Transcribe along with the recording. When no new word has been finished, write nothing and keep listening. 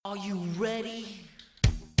Are you ready?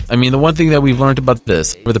 I mean, the one thing that we've learned about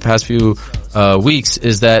this over the past few weeks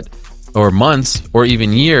is that, or months, or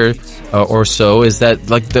even year or so, is that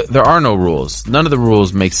like there are no rules. None of the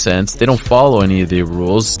rules make sense. They don't follow any of the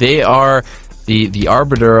rules. They are the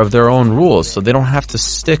arbiter of their own rules, so they don't have to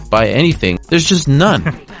stick by anything. There's just none.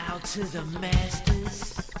 Bow to the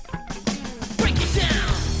masters. Break it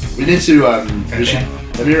down. We need to,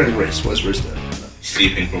 let me ring Reese. What's Reese doing?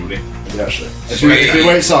 Sleeping, probably. Yeah, actually. If he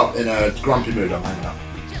wakes up in a grumpy mood, I'm hanging up.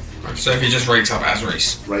 So if he just wakes up as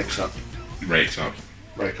Reese. Rakes up. Rakes up.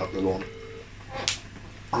 Rake up the lawn.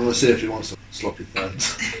 I'm gonna see if he wants some sloppy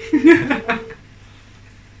thirds.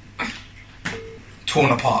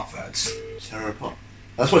 Torn apart thirds. Tear her apart.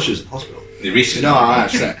 That's why she was in hospital. The Reese You know how I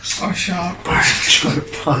had sex. Oh, shut up. Trying to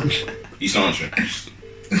punch. He's not answering.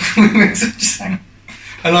 Just saying,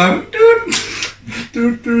 hello?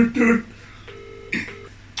 Dude. Dude.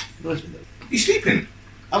 He's sleeping.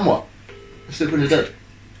 And what? I sleep when you're dead.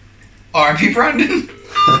 R.I.P. Brandon.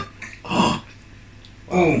 Oh.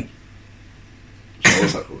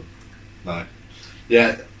 What's that called? No.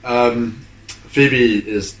 Yeah, Phoebe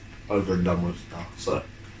is over and done with now, so.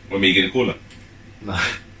 When are you going to call her? No.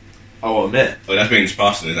 I will admit. Oh, that's when he's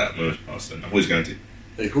passing, is that? When he's passing. I thought he was going to.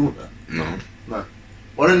 Are you calling her? No.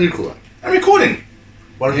 Why don't you call her? I'm recording.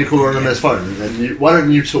 Why don't you call her on Amir's phone and then why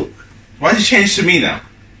don't you talk? Why did you change to me now?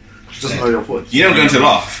 She doesn't know your voice. You're not going to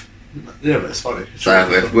laugh. Yeah, but it's funny. So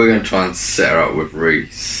if we're going to try and set her up with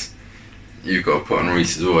Reese, you've got to put on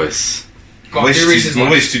Reese's voice. Got to do Reese's My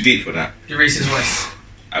voice voice. is too deep for that. Do Reese's voice.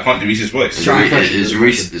 I can't do Reese's voice. Try. Is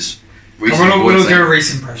Reese's We'll voice do a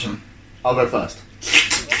Reese impression. I'll go first.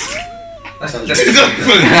 Let's Get off the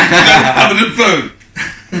phone. Get off the phone.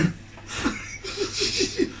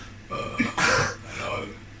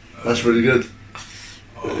 That's really good.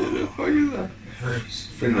 Reese.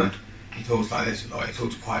 Finland. He talks like this, like he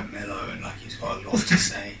talks quite mellow and like he's got a lot to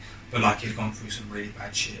say, but like he's gone through some really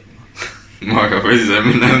bad shit. Marco, where's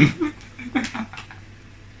Eminem?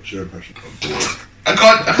 What's your impression? I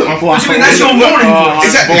can't. What do you mean? That's your morning voice.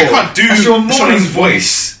 Exactly. I can't do That's your morning someone's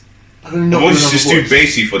voice. I don't The know. voice is just too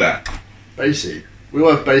bassy for that. Bassy. We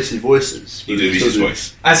all have bassy voices. You do Reese's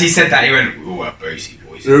voice. As he said that, he went, "We all have bassy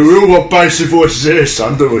voices." Yeah, we all got bassy voices here,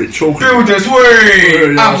 son, don't we? Talking. Builders,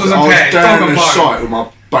 way! Apples and pears, down dog and the bone. site with my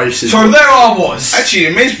bassy So voice. there I was. Actually,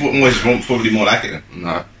 Amir's voice is probably more like it. No,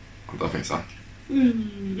 I don't think so.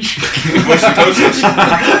 His voice is closer.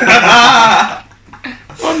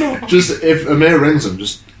 Just, if Amir rings him,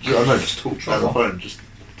 just I don't know, just talk on the phone, just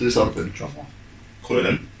do something. Call it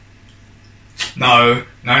in. No.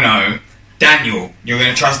 Daniel, you're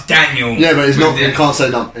gonna trust Daniel. Yeah, but he's with not, the- he can't say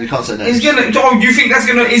no, he can't say no. He's gonna. Oh, you think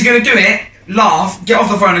he's gonna do it? Laugh, get off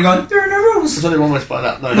the phone and go. There are no rules. There's only one way to find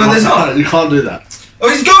out. No, No, there's not. You can't do that. Oh,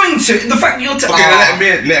 he's going to. The fact that you're.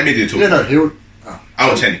 Okay, let me do it. Yeah, no, he would. I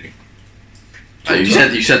won't say anything.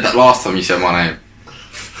 You said that last time you said my name.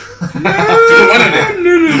 Put one in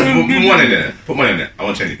there. Put one in there. Put one in there. I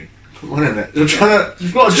won't say anything. Put one in it. You're trying to.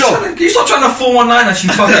 You've got a job. You stop trying to 419 us, you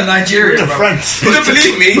fucking Nigerian. You're bro. friends. You don't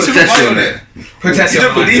believe me? Put So Tessie put on on it. it. Put Tessie You on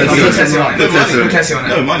don't believe it. me? Put Tessie on it. No, Put money. Tessie on it.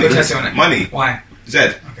 No, money. Put Tessie on it. Money. Why?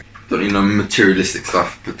 Zed. Don't you know materialistic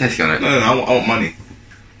stuff? Put Tessie on it. No, I want money.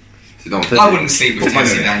 You don't want I Tessie. wouldn't sleep with Put money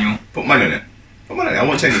Tessie, on it. Daniel. Put money on it. Put money on it. I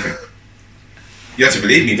won't say anything. You have to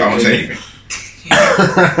believe me, but I won't say anything.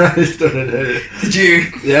 He's done it. Did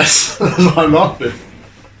you? Yes, that's why I'm laughing.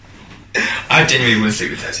 I genuinely wouldn't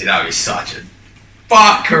sleep with Tessie. That would be such a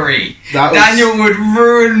fuckery. That was- Daniel would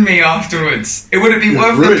ruin me afterwards. It wouldn't be You'd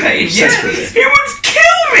worth ruin the pain. you, Yeah, separately. it would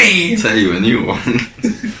kill me. Tell you a new one.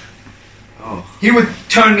 He would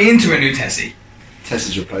turn me into a new Tessie.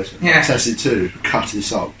 Tessie's replacement. Yeah. Tessie 2, Cutty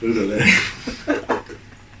Sock, Boodle.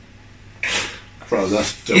 Bro,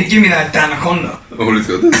 that's He'd dope. give me that Danaconda. All he's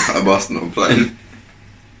got to do is cut a bus, not a plane.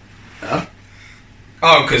 Yeah?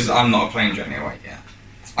 Oh, because I'm not a plane journey away. Yeah,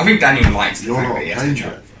 I think Daniel likes the You're fact not that he a has plane to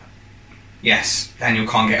travel. journey. Yes, Daniel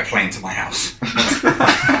can't get a plane to my house. Wait,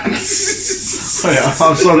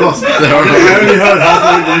 I'm so lost. I only heard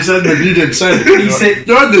halfway you said that you didn't say it. He said-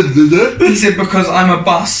 said... He said because I'm a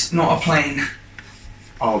bus, not a plane.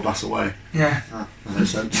 Oh, bus away. Yeah, That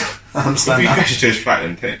makes sense. I If understand you that. crash into his flat,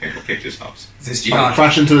 then take a picture of his house. is this I'll jihad?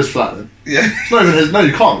 crash into his flat then. Yeah. It's not even his... No,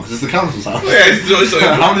 you can't, because it's the council's house. Yeah, it's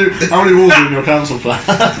not How many walls are in your council flat?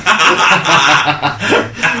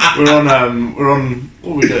 we're on.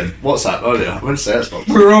 What were we doing? WhatsApp earlier. I went to say Xbox.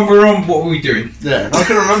 We're on. What were we doing? Yeah, and I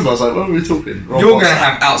couldn't remember. I was like, what were we talking? We're on You're gonna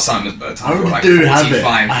WhatsApp. have Alzheimer's by the I time you're already like do 45. have it.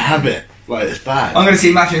 I have it. Like, it's bad. I'm going to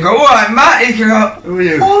see Matthew and go, alright, Matt, he can go, Who are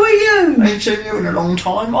you? who are you? Ain't seen you in a long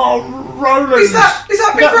time. Oh, Roland. Is that big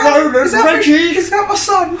Roland? Is that Reggie? Is that my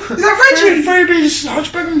son? Is that Reggie? Phoebe's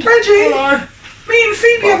husband. Reggie? Hello. Me and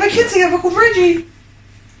Phoebe have a kid together called Reggie.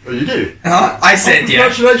 Oh, you do? I said, yeah.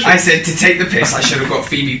 Congratulations. I said, to take the piss, I should have got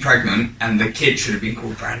Phoebe pregnant and the kid should have been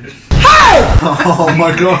called Brandon. Oh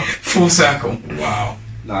my god. Full circle. Wow.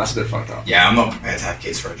 No, that's a bit fucked up. Yeah, I'm not prepared to have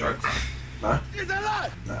kids for a joke. No?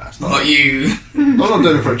 No, it's not. Not you. I'm not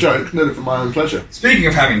doing it for a joke. I'm doing it for my own pleasure. Speaking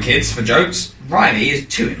of having kids for jokes, Riley is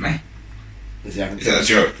 2 in May. Is he having Is that a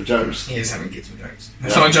joke? for jokes? He is having kids for jokes.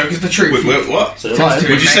 It's not a joke, it's the truth. Wait, what? So you're Sounds lying. too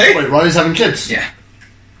What'd you say? Wait, Riley's having kids? Yeah.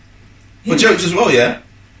 For jokes as well, yeah?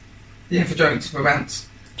 Yeah, for jokes, for bants.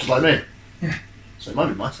 Just like me? Yeah. So it might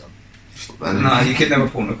be my son. No, you could never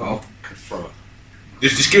pull Nicole. Could throw it.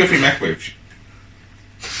 Just give it a free microwave.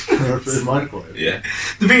 For his microwave. Yeah.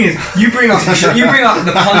 The thing is, you bring up the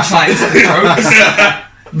punchlines of the jokes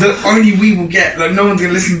that only we will get. Like, no one's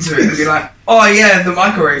gonna listen to it and be like, "Oh yeah, the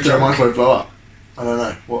microwave Did the joke." microwave blow up? I don't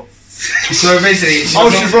know. What? So basically,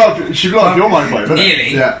 She blew up your microwave, didn't it?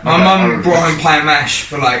 nearly. Yeah. My okay, I mum remember. brought home pie and mash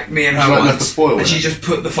for like me and her She, like, left once, the foil in and she it. just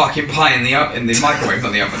put the fucking pie in the microwave,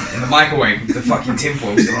 not the oven, in the microwave with the fucking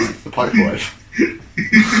tinfoil still on it. The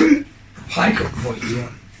microwave. Pie cook? What you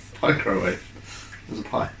want? Microwave. There's a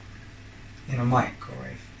pie. In a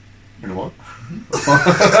microwave. You know what?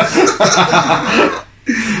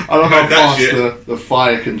 I love how That fast shit. the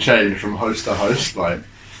fire can change from host to host. Like,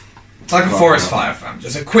 It's like a Right, forest right. fire, fam.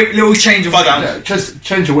 Just a quick little change of Fire down. wind. yeah,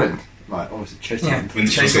 change the wind. Like, obviously, chase the Yeah, wind.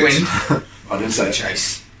 Wind chase the fix. wind. I didn't say it.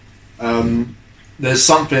 Chase. There's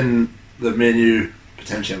something that me and you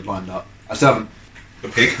potentially have lined up. I still haven't. The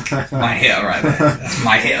pig. My hitter right there. That's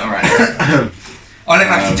my hitter right there. I'll let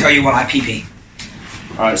Matthew tell you what I pee.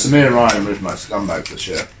 Alright, so me and Ryan moved my scumbag this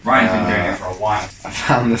year. Ryan's been doing it for a while. I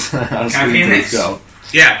found this. I was Can I speaking be in to this this? girl.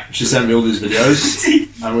 Yeah. She sent me all these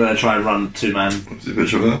videos. I'm gonna try and run 2-man. What's the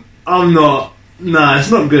picture of her? I'm not. Nah,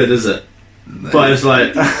 it's not good, is it? But it's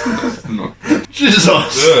like. No. Jesus.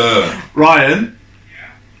 Ugh. Ryan.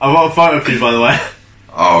 I've got a photo for you, by the way.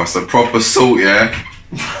 Oh, it's a proper salt, yeah?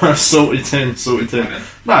 salty tin.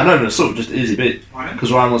 No, not even a salt, just easy beat. Ryan?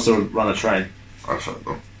 Because Ryan wants to run a train. I shut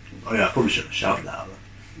them. Oh yeah, I probably should have shouted that out.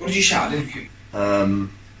 What did you shout, didn't you? Oh,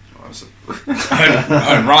 it's a...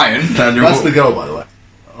 Oh, Ryan. Daniel. That's the girl, by the way.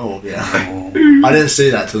 Oh yeah. I didn't see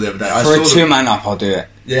that till the other day. I For a saw the- 2-man up, I'll do it.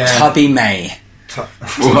 Yeah. Tubby May.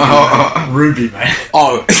 Wow. Ruby, mate.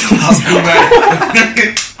 Oh,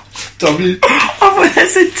 W. I thought I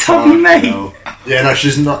said Tubby May. No. Yeah, no,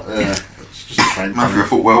 she's not. It's just a train. Matthew, I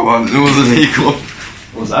thought whale hunting was illegal.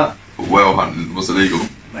 What was that? Whale hunting was illegal.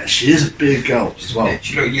 Mate, she is a big girl as well.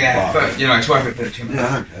 She look, yeah, but you know, it's worth it for the 2 minutes. Yeah,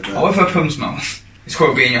 I don't care. Oh, if her pum smells, it's got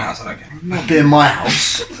to be in your house, I don't care. Not be in my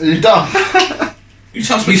house. Are you dumb? You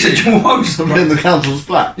said your host. I'm in the council's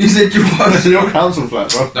flat. You said your It's host. your council flat,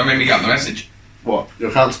 bro. Don't make me get the message. What?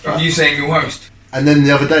 Your council flat? You saying your host. And then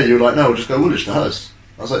the other day you were like, no, we'll just go Woolwich to hers.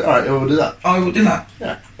 I was like, alright, yeah, we'll do that. Oh, we'll do that.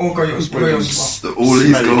 Yeah. Or go yours. Go yours as well. All these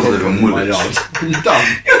Smelly girls live problem in my Woolwich. yard. Are you dumb?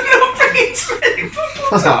 You're not bringing smelly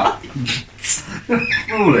bubbles up.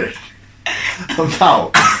 Woolwich. I'm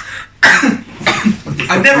out.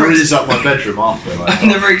 I've never, Breeze up my bedroom after. Like, I've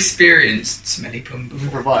never experienced smelly pum before.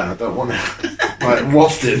 provide. I don't want it. Like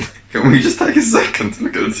wafted. Can we just take a second to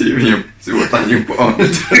look at the TV and see what Daniel put on?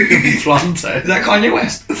 Flante. Is that Kanye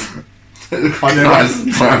West? Kanye Nice.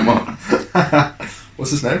 West. Primer.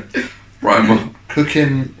 What's his name? Primer.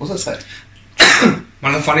 Cooking. What's that say?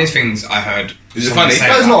 One of the funniest things I heard. Is it someone funny? say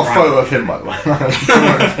That is about not a Ryan. photo of him, by the way. That's a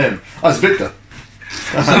photo of him. Oh, it's Victor.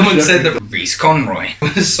 Someone said that Reese Conroy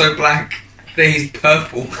was so black that he's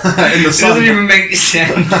purple. In the It doesn't sun. even make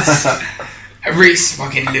sense. Reese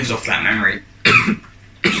fucking lives off that memory.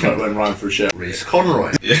 Just like when Ryan threw shit. Reese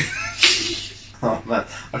Conroy. Yeah. Oh man,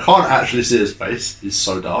 I can't actually see his face. He's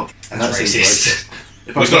so dark. And That's seems racist. racist.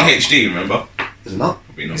 If Well, it's I not can't- HD, remember? Is it not?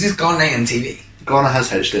 Probably not. This is Ghanaian TV. Ghana has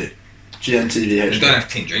HD. GNTV You HD. don't have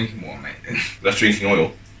to keep drinking water, mate. That's drinking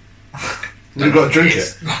oil. You've got to drink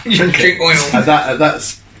it. You drink oil. At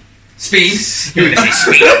that's. Speed. You were going to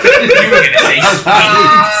say speed. You were going to say speed.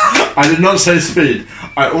 I did not say speed.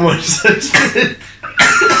 I almost said speed.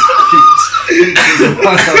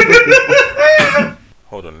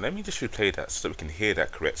 Hold on, let me just replay that so we can hear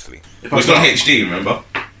that correctly. If Well, I it's not can't- HD, remember?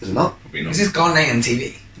 Is it not? Probably not. This is Ghanaian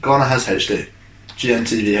TV. Ghana has HD.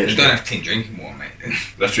 GNTV You HD. don't have to keep drinking water, mate.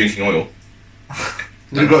 That's drinking oil.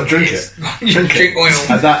 You've got to drink it. You drink oil.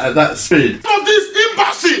 At that speed.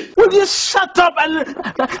 Will you shut up and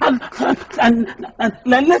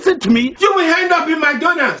listen to me?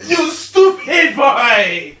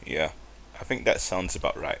 Yeah, I think that sounds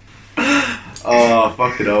about right. Oh,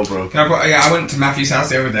 fucking hell, bro. I went to Matthew's house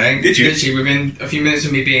the other day. Did you? Literally within a few minutes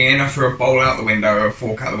of me being in, I threw a bowl out the window, a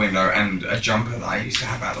fork out the window, and a jumper that I used to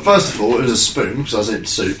have out the window. First of all, it was a spoon because I was eating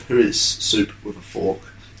soup. Who eats soup with a fork?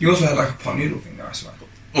 You also had like a pot noodle thing there, I swear.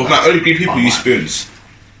 Well, Matt, only green people use spoons.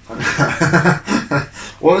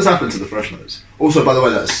 What has happened to the fresh nose? Also, by the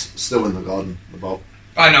way, that's still in the garden, the bowl.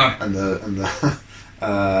 I know. And the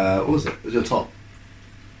what was it? Was your top?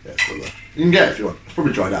 Yeah, it's still there. You can get it if you want. It's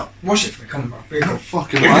probably dried out. Wash it for me, come on, bro. Very Oh, cool.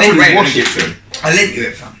 fucking Wait, I wait, already wait, washed Give it. to him. I lent you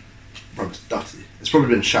it, fam. Bro, it's dirty. It's probably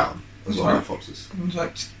been shat on as well, Sorry? like foxes. It was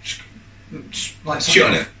like Shit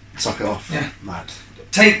on it. Suck it off. Yeah. Mad.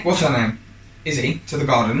 Take, what's her name? Izzy, to the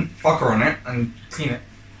garden, fuck her on it, and clean it.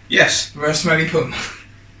 Yes. Wear a smelly pum.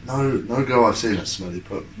 No girl I've seen has smelly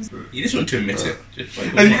pudding. You just want to admit it. Just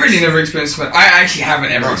like- I've really never experienced smell. I actually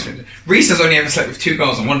haven't ever experienced it. Reese has only ever slept with 2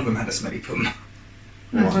 girls, and one of them had a smelly pum.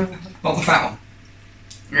 Not the fat one.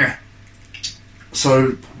 Yeah.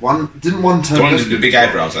 So didn't one turn The one with the lesbian big as well?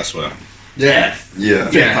 eyebrows, I swear. Yeah. Yeah.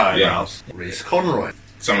 Thick Yeah. eyebrows. Reese Conroy.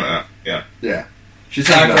 Something like that. Yeah. Yeah. She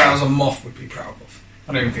turned Eyebrows out. a moth would be proud of.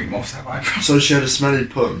 I don't even think moths have eyebrows. So she had a smelly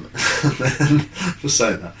pum. Then, just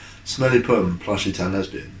saying that. Smelly pum plus she turned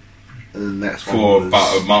lesbian. And then the next one For was,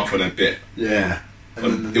 about a month and a bit. Yeah.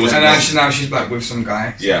 And then It was And next- now she's like with some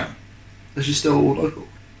guy. Yeah. Is she still local?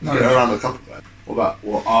 No, Get no. around a couple of What about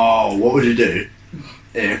what would you do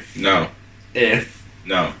if No.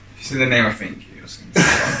 No. She's in the name, I think. You're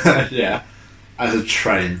saying. yeah, as a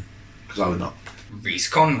train? Because I would not. Reese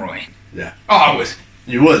Conroy. Yeah. Oh, I would.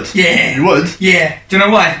 You would. Yeah. You would. Yeah. Do you know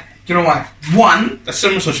why? One, That's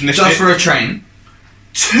so misogynistic. just for a train.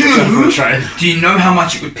 Just for a 2, train. do you know how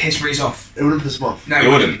much it would piss Reese off? It wouldn't piss him off. No, It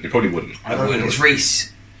wouldn't. It probably wouldn't. I It don't would. think It's it would.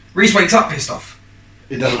 Reese. Reese wakes up pissed off.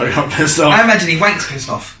 He does wake up pissed I off. imagine he wanks pissed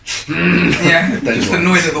off. Yeah, Danger just wanks.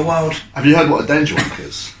 annoyed at the world. Have you heard what a danger wank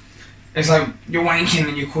is? It's like you're wanking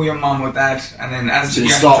and you call your mum or dad, and then as So you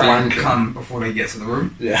you have start to try and wanking. come before they get to the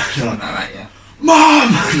room. Yeah. Something like that, yeah. Mom!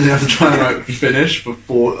 And you have to try and like finish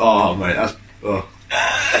before. Oh mate, that's.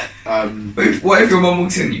 What if your mum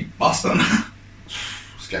walks in and you bust on her?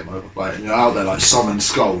 Just game over. Like, and you're out there like Simon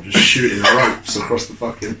Skull, just shooting ropes across the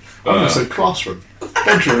fucking. So classroom,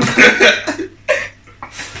 bedroom.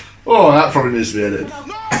 Oh, that probably needs to be edited.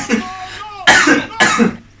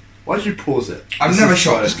 Why did you pause it? I've This never is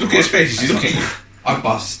shot like- this. Look at his face. He's looking at you. I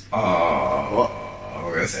bust. What?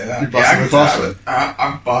 I'm gonna say that. You bust in the classroom?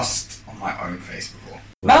 I've bust on my own face before.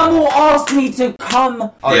 Mammal asked me to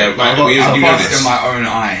come. Oh, Yeah, I man, got, we I you know bust this. in my own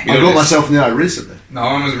eye. I got myself in the eye recently. No,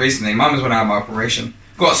 mine was recently. Mine was when I had my operation.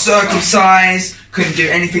 Got circumcised, couldn't do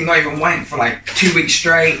anything, not even wank for like 2 weeks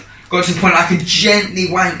straight. Got to the point I could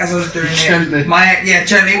gently wank as I was doing Gently? it.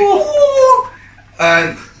 Gently. Ooh.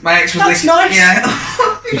 My ex was That's like, nice. yeah.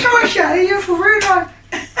 It's nice, yeah, you're for real nice.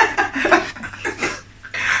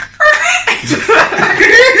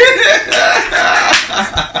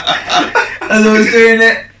 As I was doing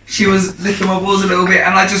it, she was licking my balls a little bit,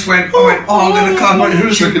 and I just went, oh, I'm gonna come. Wait, who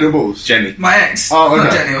was licking the balls? Jenny. My ex. Oh, okay.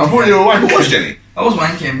 Not Jenny. I thought you were wanking. Who was Jenny? I was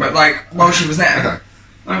wanking, but like while she was there, Okay.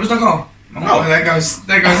 and it was like, oh, Oh. there goes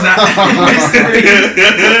that mystery.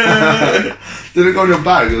 Did it go in your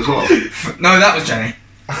bag as well? No, that was Jenny.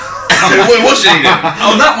 So what was Jenny then?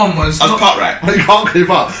 Oh, that one was. I was not- part right. I can't keep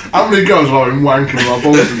up. How many girls have I been wanking with my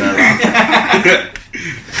balls in there?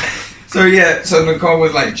 So yeah, so Nicole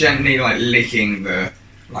was like gently like licking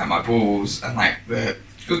my balls and like the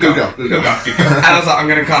good girl. Good girl. And I was like, I'm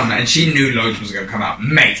gonna come, and she knew loads was gonna come out.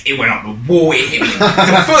 Mate, it went up the wall, it hit me.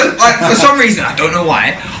 For some reason, I don't know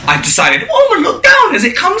why, I decided, oh, I'm gonna look down as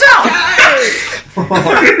it comes out.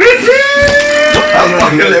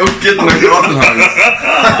 Like a little kid on a garden hose.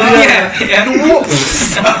 yeah.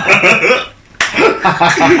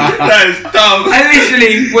 That is dumb. I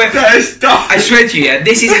literally went. That is dumb. I swear to you, yeah,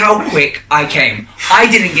 this is how quick I came. I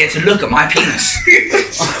didn't get to look at my penis.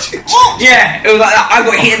 Yeah, it was like that. I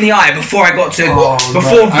got hit in the eye before I got to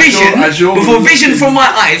before no. vision As you're before looking- vision from my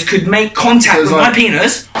eyes could make contact So it's with like- my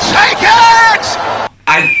penis.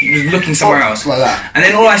 I was looking somewhere else, Like that. and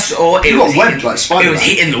then all I saw it You was got webbed hitting, like Spider-Man. it was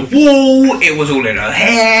hitting the wall. It was all in her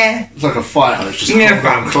hair. It's like a fire hose. Just Yeah, come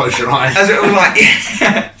down, close your eyes. As it was like,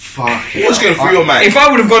 Fuck. What's going through your mind? if I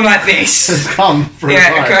would have gone like this. It's come through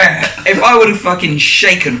Yeah, fire. okay. If I would have fucking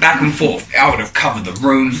shaken back and forth, I would have covered the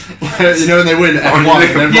room. You know when they win F1 and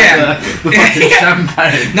they've Yeah. got the fucking Yeah.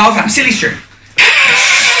 champagne. No, fam, silly string.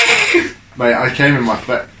 Mate, I came in my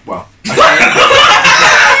well.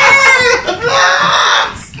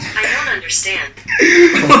 I don't understand.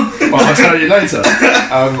 Well, I'll tell you later.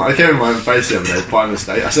 I came in my own face the other day by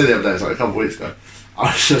mistake. I said the other day, it's like a couple of weeks ago.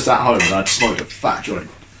 I was just at home and I'd smoked a fat joint.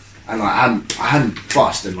 and like I hadn't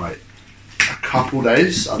fussed in like a couple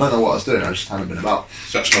days. I don't know what I was doing. I just hadn't been about.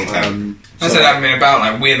 Such a long time. I said I haven't been about,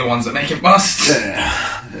 like, we're the ones that make it bust.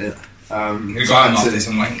 Yeah. We got him after this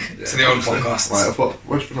and link to the old podcast. Like, I thought,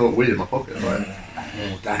 what's been all weed in my pocket? Like,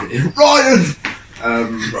 oh, daddy, Ryan.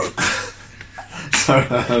 So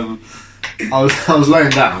I was laying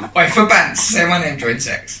down. Wait, for Bants, say my name during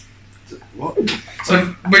sex. What? So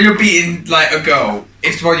when you're beating like a girl,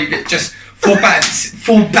 if while you get just full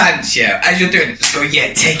Bants, yeah. As you're doing it, just go,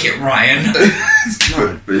 yeah, take it, Ryan.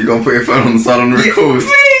 But you gotta put your phone on the side on the record.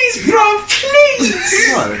 Please, bro, please.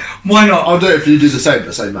 No. Why not? I'll do it if you do the same,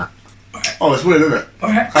 but say Matt. Alright. Oh, it's weird, isn't it?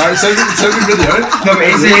 Alright. Alright, send me video. No, but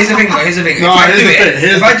here's the thing, though. Here's the thing. No,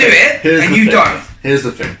 If I do it and you don't, here's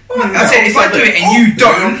the thing. I said if I do it and you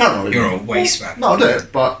don't, don't, you're a waste man. No, I'll do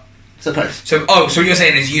it, but it's a pace. So what you're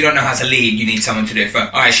saying is you don't know how to lead. You need someone to do it for.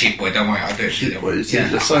 Alright, sheep boy, don't worry, I'll do it. Shit, boy,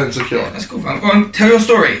 you're so insecure. Yeah, that's cool. Go on, tell your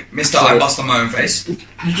story, Mister. I bust on my own face.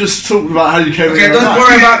 You just talked about how you came. Okay, don't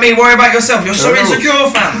worry about me. Worry about yourself. You're so insecure,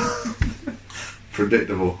 fam.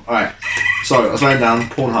 Predictable. Alright, so I was laying down,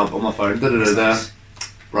 Pornhub on my phone.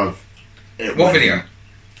 Bruv. What video?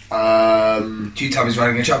 2 Tubbies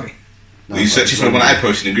riding a chubby. No, Were you searching for the one I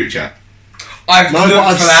posted in group chat? I've looked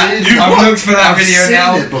for that. I've looked for that video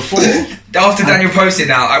now. I've seen it before. After Daniel posted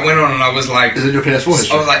that, I went on and I was like, Is it your PS4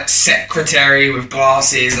 history? I was like secretary with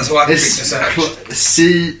glasses. That's all I could pick to search.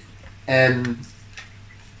 C-N...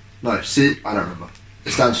 No, C... I don't remember.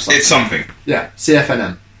 It stands for something. It's something. Yeah,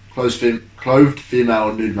 CFNM. Clothed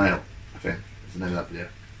female nude male, I think, is the name of that video.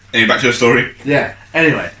 Anyway, back to your story. Yeah,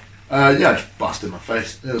 anyway. I just busted my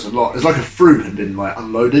face. It was a lot. It was like a fruit had been like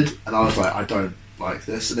unloaded, and I was like, I don't like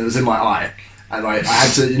this, and it was in my eye. And like, I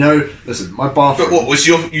had to, listen, my bathroom... But what, was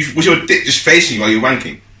your dick just facing you while you were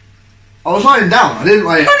wanking? I was lying down, I didn't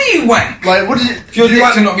like... How do you wank? Like, what did you... Your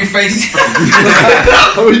dick cannot be facing...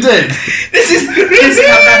 Oh, we did? This is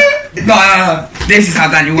how no. This is how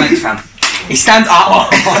Daniel wanks, fam. He stands up.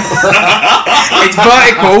 It's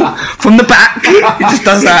vertical from the back. He just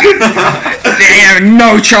does that. There are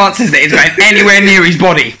no chances that it's going anywhere near his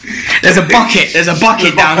body. There's a bucket. There's a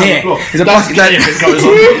bucket down here. There's a bucket down here. It goes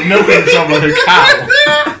on milking himself like a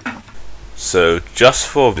cow. So, just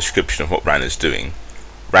for a description of what Ryan is doing,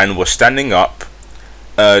 Ryan was standing up,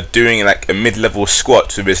 doing like a mid-level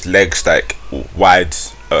squat with his legs like wide,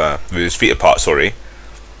 with his feet apart, sorry,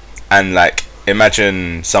 and like,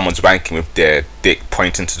 imagine someone's wanking with their dick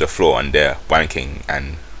pointing to the floor and they're wanking,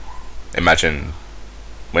 and imagine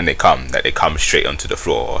when they come, that they come straight onto the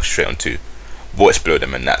floor or straight onto what's below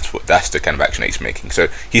them, and that's the kind of action that he's making. So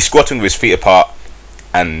he's squatting with his feet apart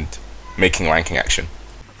and making wanking action.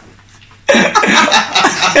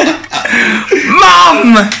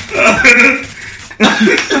 Mum!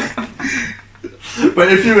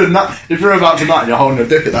 But if you're about to nut and you're holding your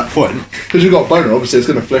dick at that point, because you've got a boner, obviously it's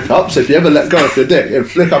going to flick up. So if you ever let go of your dick, it'll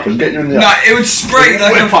flick up and get you in the No, eye. it would spray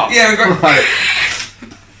like Whip up. Yeah, Right.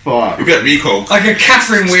 Fuck. You get recoil. like a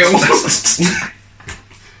Catherine wheel.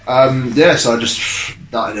 Yeah, so I just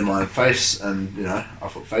nutted in my face, and I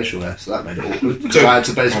thought facial hair, so that made it awkward. So I had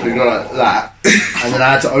to basically go like that, and then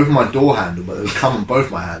I had to open my door handle, but there was cum on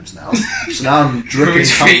both my hands now. So now I'm dripping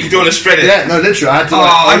his cum. feet. You don't want to spread it. Yeah, no, literally, I had to.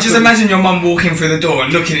 I just imagine your mum walking through the door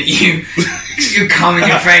and looking at you. You cum in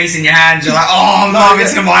your face in your hands. You're like, oh, mum,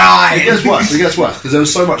 it's in my eye. It gets worse, because there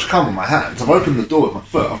was so much cum on my hands. I've opened the door with my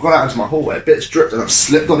foot, I've gone out into my hallway, bits dripped, and I've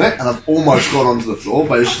slipped on it, and I've almost gone onto the floor,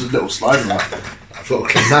 but it's just a little slide, and I've got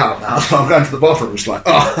to clean out now, so I'm going to the bathroom, just like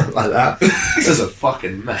that. It's a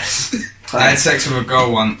fucking mess. I had sex with a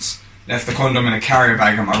girl once, left the condom in a carrier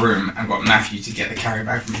bag in my room, and got Matthew to get the carrier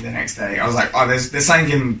bag for me the next day. I was like, oh, there's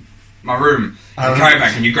something in my room, the carrier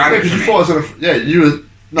bag, can you grab it for me? You thought I was going to... Yeah, you were...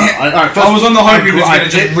 No, I was on the hope he was going to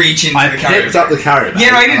just reach into the carrier bag. I picked up the carrier bag.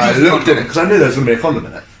 Yeah, no, he didn't. I looked in it, because I knew there was going to be a condom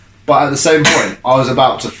in it. But at the same point, I was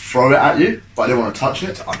about to throw it at you, but I didn't want to touch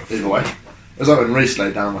it, either way. It was like when Reese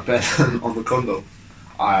laid down on my bed on the condom.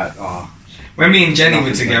 When me and Jenny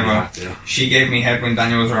were together, she gave me head when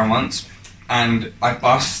Daniel was around once, and I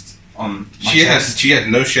bust on my chest. She had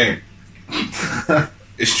no shame.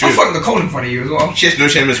 It's true. I fucked the cold in front of you as well. She has no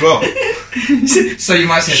shame as well. So you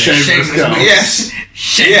might say Shameless girl. women. Yes.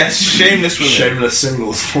 Yes, shameless women. Shameless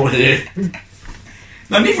singles for you.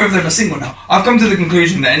 No, neither of them are single now. I've come to the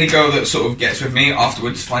conclusion that any girl that sort of gets with me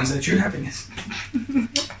afterwards finds their true happiness.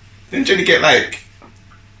 Didn't Jenny get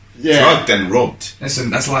drugged and robbed? Listen,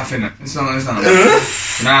 that's life, innit? It's not.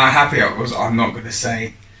 How happy I was, I'm not going to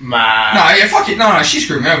say. Man. No, yeah, fuck it. No, she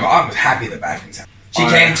screwed me over. I was happy that bad things happened. She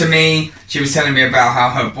came to me, she was telling me about how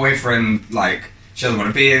her boyfriend, she doesn't want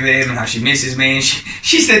to be with him and how she misses me. And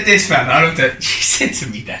she said this, man. I looked at she said to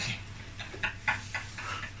me, Daniel,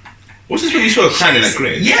 What's this when you saw a clown in that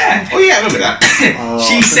grave? Yeah. Oh yeah, I remember that.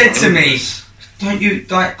 She said to me, "Don't you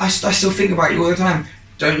like? I still think about you all the time.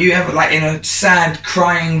 Don't you ever like in a sad,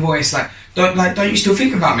 crying voice like don't you still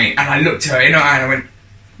think about me?" And I looked at her in her eye and I went,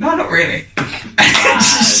 "No, not really."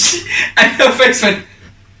 And her face went,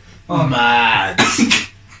 "Oh, Mad.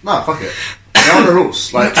 No, fuck it. There are the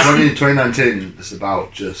rules. Like 2019 is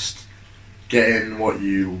about just getting what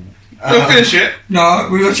you. Don't finish it. no,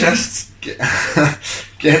 we were just."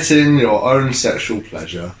 Getting your own sexual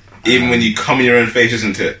pleasure. Even when you come in your own face,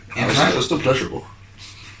 isn't it? It was still pleasurable.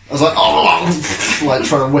 I was like, oh, like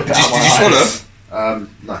trying to whip it out of my eyes. Did you swallow?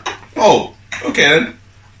 No. Oh, okay then.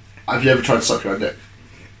 Have you ever tried to suck your own dick?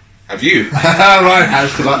 Have you? Right,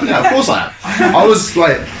 yeah, of course I have. I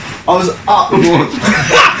was up like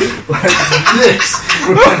this.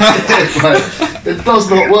 Like, it does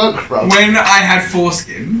not work, bro. When I had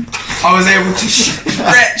foreskin, I was able to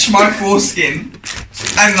stretch my foreskin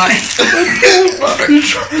and like.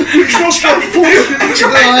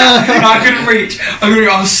 I couldn't reach.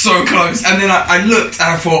 I was so close, and then I looked and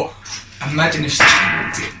I thought, imagine if someone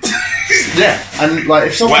walked in. Yeah, and like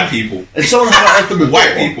if someone White people. had opened the door,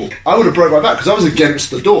 White people. I would have broke my back because I was against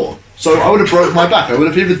the door. So I would have broke my back. I would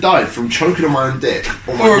have either died from choking on my own dick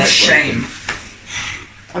or my Or of neck shame. breaking.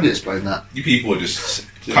 How do you explain that? You people are just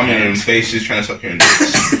coming in your own faces, trying to suck your own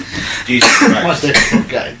dicks. Jesus Christ. My dick's not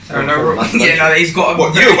gay. No, he's got a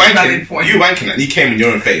What, you very were valid wanking, point. you were wanking and he came in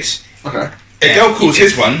your own face. Okay. A girl calls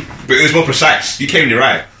his one, but it was more precise. You came in your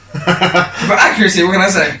eye. But accuracy, what can I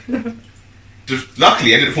say? Just,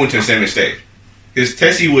 luckily, I didn't fall into the same mistake. Because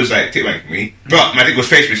Tessie was like, take wank me. But my dick was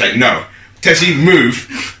face, like, no. Tessie, move.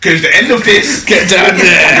 Because the end of this... Get down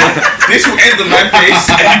there. This will end on my face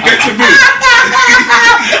and you get to move.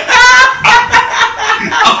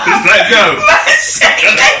 I was like, no.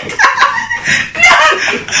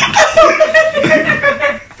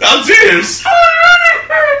 I'm serious.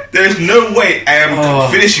 There's no way I am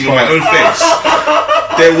finishing on my own face.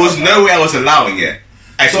 There was no way I was allowing it.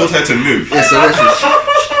 I told her to move. Yeah,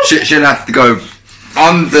 so she'll have to go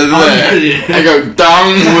under there and go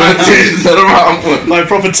downwards instead of outwards. Like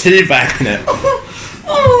proper teabagging it.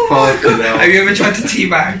 Fucking hell. Have you ever tried to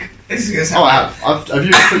teabag? This is gonna sound Oh, I have. Have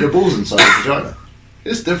you ever put your balls inside your vagina?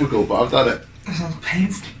 It's difficult, but I've done it. That sounds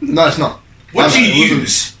painful. No, it's not. What do It you wasn't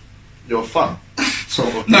use? Your fun.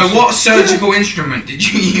 Sort of. No, what surgical instrument did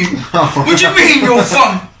you use? What do you mean your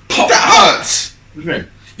thumb pop? That hurts. What do you mean?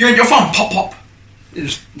 You mean your thumb pop pop? You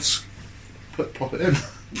just pop it in.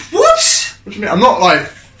 What? What do you mean? I'm not like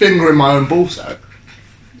fingering my own ballsack.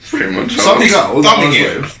 Pretty much. Some girl that I thumbing was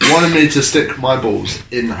it. with wanted me to stick my balls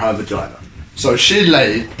in her vagina. So she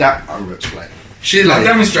laid down. I'm gonna explain. She Like, laid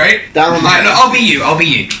demonstrate. down on the. Like, no, I'll be you. Are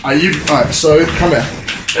you? Alright, so come here.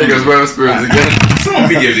 He goes, where spoons again? Someone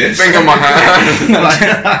video this. Finger my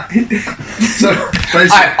hand. So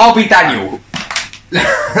basically, I'll be Daniel.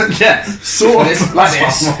 yeah, sort of Like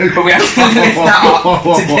this. But we have to lift that up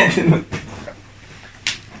to get in the...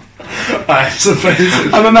 Alright, so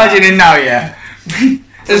basically, I'm imagining now, yeah.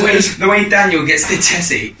 The way Daniel gets to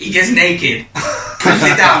Tessie, he gets naked, puts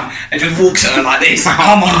it down, and just walks at her like this.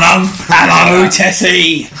 Come on, love. Hello,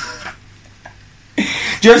 Tessie.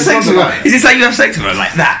 Do you have sex with her? Is it like you have sex with her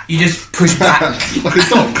like that? You just push back. like a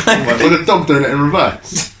dog, like a dog doing it in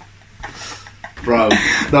reverse. Bro,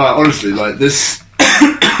 no, honestly, like this,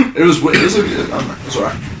 it was weird. It was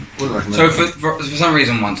alright. Wouldn't recommend So it. for some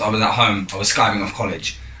reason once I was at home, I was skiving off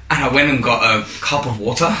college, and I went and got a cup of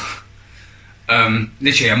water,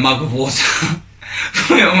 literally a mug of water,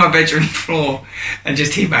 put it on my bedroom floor, and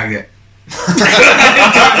just teabagged it.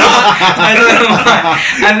 I don't know why.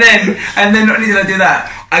 And then not only did I do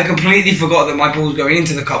that, I completely forgot that my balls going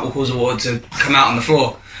into the cup will cause the water to come out on the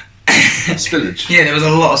floor. Spillage. Yeah, there was a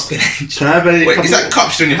lot of spillage. Can I have a Wait, cup is of that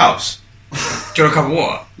cups in your house? Do you want a cup of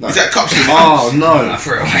water? No. Is that cups in your house? Oh no! I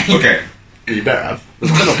threw it away. Okay. You better have.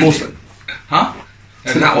 It's not porcelain. Huh?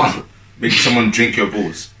 That one. Making someone drink your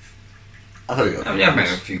balls. I thought you got. Oh, yeah, I've met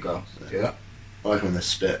a few girls. See that? I like when they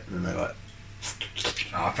spit and then they like.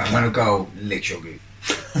 Oh, I found when a girl licks your goop.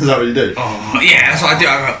 Is that what you do? Oh, yeah, that's what I do.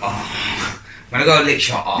 I go, oh. When a girl licks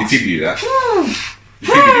your Did ass. people do that? Did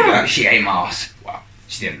people do that? She ate my ass. Wow.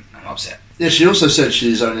 She didn't. I'm upset. Yeah, she also said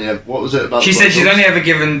she's only. What was it about? She the said she's blowjobs? only ever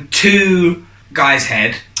given 2 guys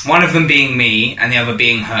head, one of them being me and the other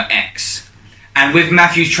being her ex. And with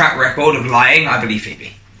Matthew's track record of lying, I believe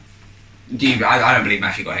Phoebe. I don't believe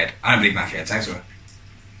Matthew got head. I don't believe Matthew had sex with her.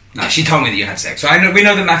 No, she told me that you had sex. So we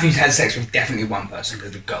know that Matthew's had sex with definitely one person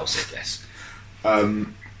because the girl said yes.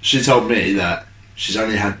 She told me that she's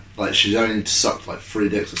only sucked like 3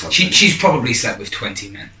 dicks or something. She's probably slept with 20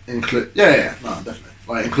 men. Yeah, no, definitely.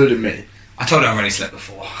 Like including me. I told her I've already slept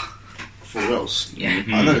before. 4 girls. Yeah.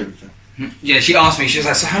 I don't even think. Yeah, she asked me, she was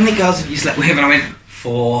like, so how many girls have you slept with? And I went,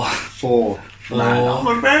 4. 4.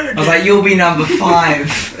 I was like, you'll be number 5.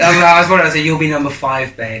 I was wondering, I said, you'll be number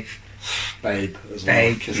 5, babe. Babe. As well.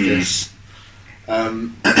 Babe. Kiss. A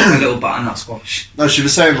little butternut squash. No, she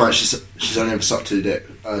was saying like she's only ever sucked 2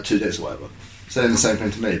 dicks or whatever. Saying the same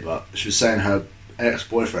thing to me, but she was saying her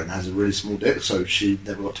ex-boyfriend has a really small dick, so she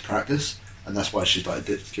never got to practice, and that's why she's like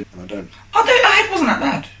addicted. And I don't. I wasn't that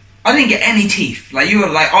bad. I didn't get any teeth. Like, you were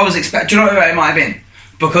like, I was expecting. Do you know what it might have been?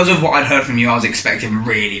 Because of what I'd heard from you, I was expecting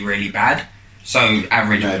really, really bad. So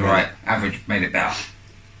average was right. Average made it better.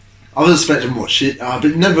 I was expecting what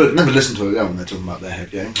but never listened to it when they're talking about their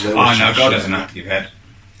head game. Oh no, girl doesn't have to give head.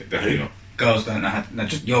 Definitely not. Girls don't know how to, no,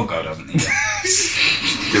 just your girl doesn't either.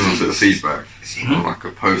 Give them a bit of feedback. It's not like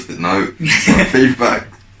a post-it note. Like feedback.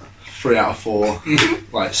 3 out of 4,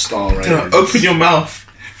 like star rating. Open your mouth.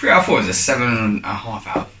 3 out of 4 is a 7.5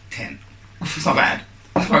 out of 10. It's not bad.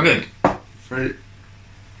 It's quite good. 3.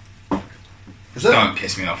 Is it? Don't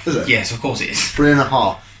piss me off. Is it? Yes, of course it is.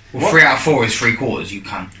 3.5. Well, 3 out of 4 is 3/4, you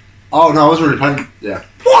cunt. Oh no, I wasn't really playing. Yeah.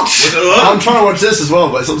 What? I'm trying to watch this as well,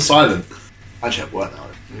 but it's on silent. I actually have work now.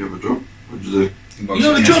 You have a job? What'd you do? You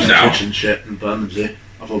have a job now? Kitchen shit in Bermondsey.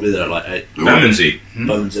 I thought I'd be there at like 8. Bermondsey.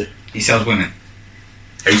 Bermondsey. He sells women.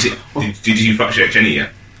 Did you fuck Jenny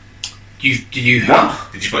yet? Did you?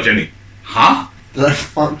 What? Did you fuck Jenny? Huh? Did I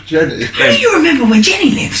fuck Jenny? How do you remember where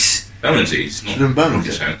Jenny lives? Bermondsey. It's She's in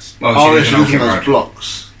Bermondsey. Well, Oh, lives she in lives in Old Kent those Road.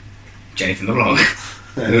 blocks. Jenny from the blog.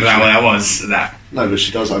 Yeah, Is that what that was? That No, but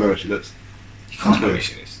she does. I know where she lives. you can't know where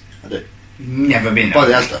she lives. I do. Never been By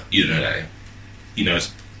the there. Asda. You don't know that. Yeah. He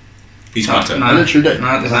knows. He's No, smarter. no. I literally do.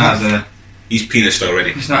 No, there's no Asda there. He's penis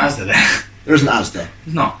already. There's no Asda there. There is an Asda.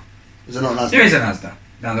 There's not. Is there not an Asda? There is an Asda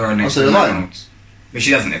down the road next so to you're lying. McDonald's. But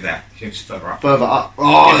she doesn't live there. She lives further up. Further up.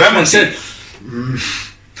 Oh, In that's what I Bermondsey.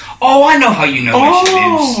 said. Oh, I know how you know where she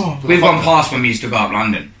Oh. lives. We've gone past when we used to go up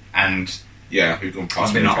London, and Yeah, we've gone past.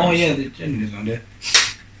 I've been many like, oh times. yeah, the Jenny lives on there.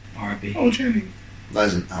 R.I.P. Oh, Jenny. That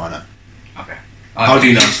isn't how I know. Okay. How do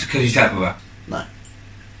you know? Because you slept with her. No,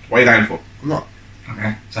 What are you down for? I'm not.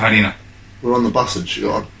 Okay. So how do you know? We're on the bus and she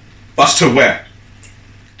got on Bus to where?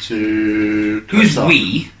 to. Who's up.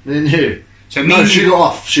 we? Me and you. So me No, and she you. got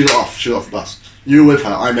off. She got off. She got off the bus. You were with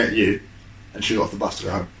her. I met you, and she got off the bus to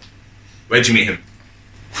go home. Where'd you meet him?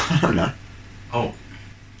 I don't know. Oh.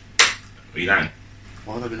 Were you down?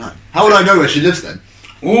 Why would I be lying? How would I know where she lives then?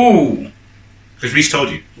 Ooh. Because Reese told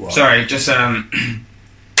you. What? Sorry, just to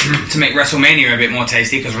make WrestleMania a bit more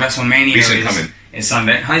tasty, because WrestleMania Reese ain't coming. is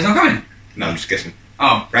Sunday. How he's not coming? No, I'm just guessing.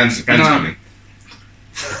 Oh. Brand's No. coming.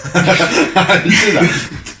 You see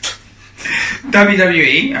that?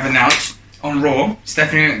 WWE have announced on Raw,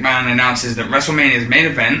 Stephanie McMahon announces that WrestleMania's main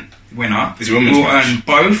event winner It's a women's will match. earn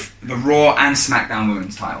both the Raw and SmackDown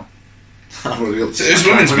women's title. I've already got So it's a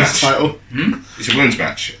women's match. title. It's a women's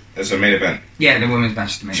match. It's a main event. Yeah, the women's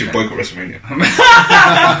match is the main You should event. boycott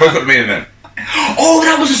WrestleMania. Boycott the main event. Oh,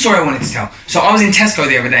 that was a story I wanted to tell. So I was in Tesco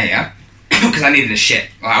the other day, yeah, because I needed a shit.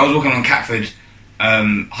 Like, I was walking on Catford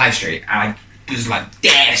High Street, and I was like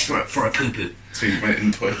desperate for a poo poo. So you went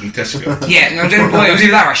in Tesco. Yeah, no, well, it was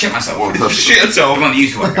either that or I shit myself. What was Shit The yourself. one that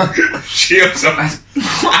used to work. Shit yourself.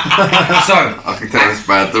 So I can tell it's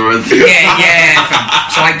bad already. yeah.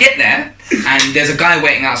 Fam. So I get there, and there's a guy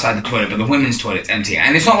waiting outside the toilet, but the women's toilet's empty,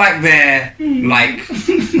 and it's not like they're like,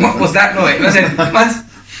 what was that noise? I said, "Man,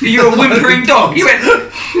 you're a whimpering dog." You went.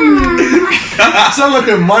 Sound like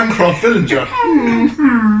a Minecraft villager.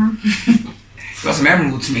 Got some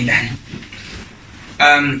emerald to me, Daniel.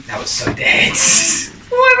 That was so dead.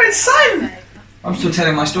 Why went silent? I'm still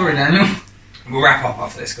telling my story, Daniel. We'll wrap up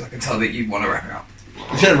after this because I can tell that you want to wrap it up.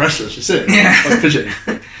 You're getting restless. You see it? Yeah. Like fidgeting.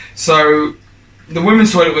 So, the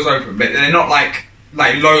women's toilet was open, but they're not like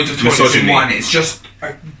loads of toilets in Misogyny. one. It's just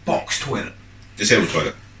a box toilet. Disabled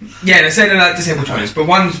toilet. Yeah, they say they're like disabled toilets, but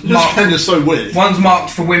one's This marked. pen is so weird. One's marked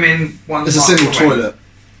for women. One's It's a marked single for men. toilet.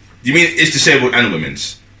 You mean it's disabled and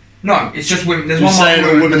women's? No, it's just women. There's You're one marked saying for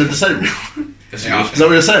all women are disabled? That's Yeah. what Is that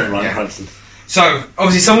what you're saying, Ryan Yeah. Cranston? So,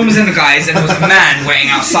 obviously, someone was in the guys, and there was a man waiting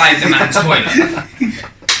outside the man's toilet.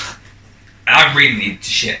 And I really needed to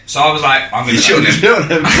shit. So I was like, I'm going to You shit on him? Shit on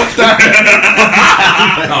him.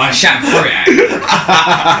 No, I shat through it at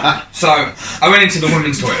him. So, I went into the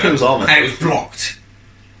women's toilet, It was Ahmed. and it was blocked.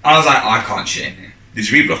 I was like, I can't shit in here. Did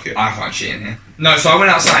you reblock it? I can't shit in here. No, so I went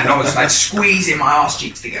outside, and I was like squeezing my arse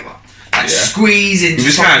cheeks together. Like Yeah. squeezing With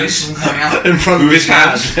his chocolates hands? from coming out. In front With of his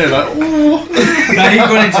hands. Yeah, like, ooh. No, he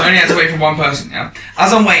got into it, only had to wait for one person, yeah?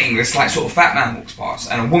 As I'm waiting, this like sort of fat man walks past,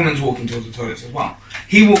 and a woman's walking towards the toilets as well.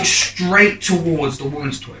 He walks straight towards the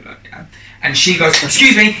woman's toilet, yeah? And she goes,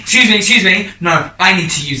 excuse me, no, I need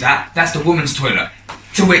to use that. That's the woman's toilet.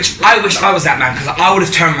 To which I wish I was that man, because I would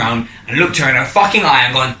have turned around and looked her in her fucking eye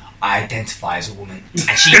and gone, I identify as a woman.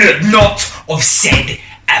 And she could not have said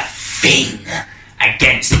a thing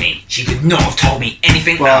against me. She could not have told me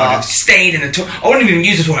anything. I would have stayed in the toilet. I wouldn't have even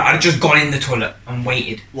used the toilet. I'd have just gone in the toilet and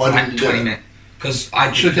waited Why for didn't you do 20 it? minutes. Because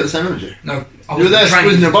I Should have kept the same energy. No, I You were there trying to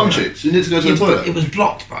squeezing use your the bum toilet. cheeks. You need to go to the toilet. It was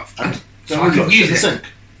blocked, bruv. So I Shut could use the it. sink.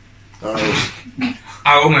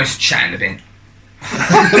 I almost shat in the bin.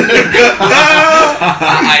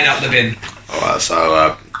 I eyed up the bin. Alright,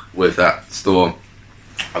 so with that store,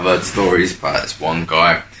 I've heard stories about this one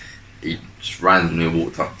guy. He just randomly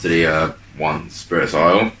walked up to the one spirits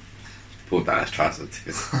aisle, pulled down his trousers,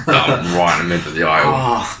 right in the middle of the aisle.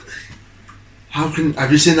 Oh,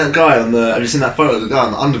 have you seen that guy have you seen that photo of the guy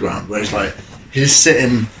on the underground where he's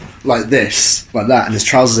sitting like this, like that, and his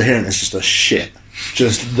trousers are here and it's just a shit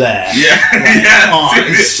just there.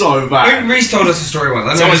 It's so bad. Reese told us a story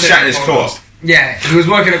once. Someone shat in his co-op. Yeah, he was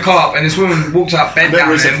working at co-op and this woman walked up, bent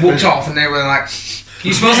down and walked off, and they were like,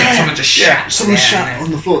 you smell like someone just shat. Someone shat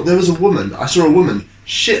on the floor. There was a woman. I saw a woman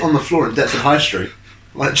shit on the floor in Deptford High Street,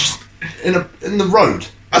 like just in the road.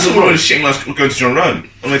 I saw a woman shitting when I was going to John Road on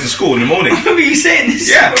the way to school in the morning. I remember you saying this.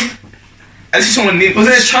 Yeah. I see someone near. Was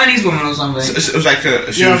it a Chinese woman or something? It was like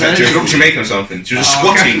she was like Jamaican or something. She was just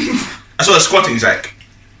squatting. Okay. I saw her squatting. It's like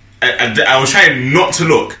I was trying not to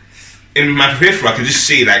look. In my periphery, I could just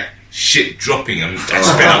see like shit dropping and spit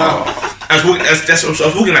up. I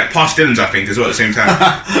was walking like past Dylan's, I think, as well at the same time.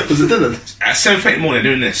 Was it Dylan? At 7:30 in the morning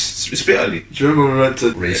doing this. It's a bit early. Do you remember when we went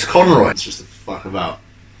to Reese Conroy? It's just a fuck about.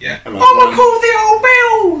 Yeah. I'm gonna call the old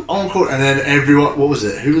Bill! I'm call, and then everyone. What was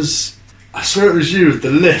it? Who was? I swear it was you with the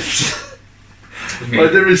lift.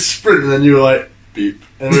 Like there was sprint, and then you were like beep,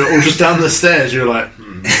 and we were all just down the stairs. You were like,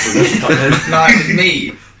 that's the lift coming in. No, it was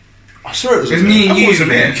me. I swear it was. It was me and you, wasn't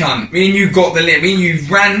there. you cunt. Me and you got the lift. Me and you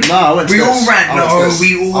ran. No, I went We stairs. all ran. I No, went stairs.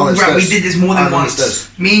 we I all went ran. We stairs. did this more I than went once.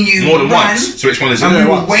 stairs. Me and you More than ran, once. So which one is it? and we were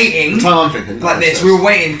Once. waiting. The time I'm thinking. Like I this. went We were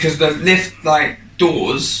waiting because the lift like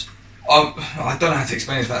doors. I don't know how to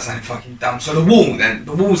explain this without sounding fucking dumb. So the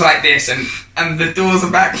wall's like this, and the doors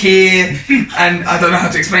are back here, and I don't know how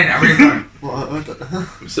to explain it. I really don't.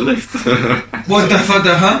 It's a lift. What the fuck,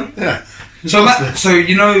 huh? Yeah. So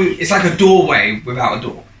you know, it's like a doorway without a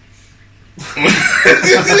door.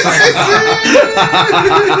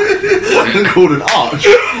 Called an arch.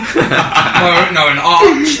 No, an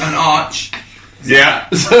arch. Yeah.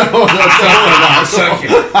 A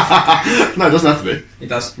circular. No, it doesn't have to be. It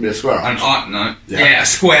does. It can be a square An arch. arch, no. Yeah. Yeah, a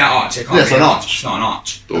square arch. It can't Yes, be an an arch. It's not an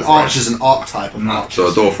arch. Door An frame. arch is an archetype of an arch.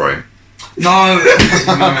 So a door frame. No.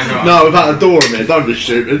 No, without a door in it. Don't be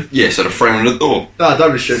stupid. Yeah, so the frame on the door. No,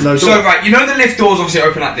 don't be stupid. No door. So right, you know the lift doors obviously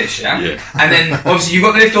open like this, yeah? Yeah. And then obviously you've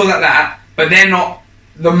got the lift doors like that, but they're not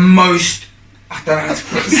the most. I don't know how to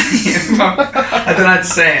put it. I don't know how to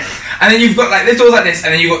say it. And then you've got like lift doors like this,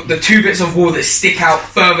 and then you've got the two bits of wall that stick out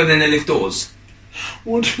further than the lift doors.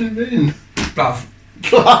 What do you mean? Bruv.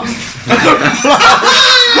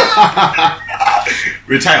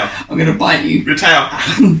 Retire. I'm gonna bite you. Retire.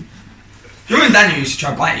 Remember when Daniel used to try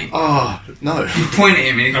and bite you? Oh, no. You point at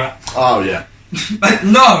him and you go, Oh, yeah. like,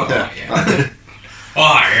 no! Yeah. Oh, yeah.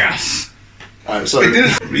 Oh, yes. Alright, so. It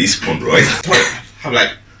didn't Reese Conroy. Have like,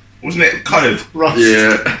 wasn't it coloured? Rust.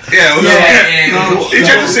 Yeah. Yeah. It was Yeah. He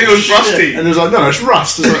tried to say it was rusty. And it was like, no, it's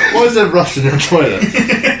rust. It's like, why is there rust in your toilet?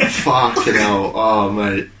 Fucking hell. Oh,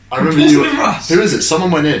 mate. I remember What's you. with rust? Who is it?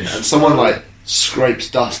 Someone went in and someone, like, scrapes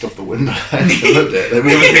dust off the window. They looked at it.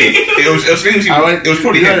 They It was me. It was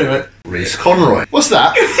probably him. Reese Conroy. What's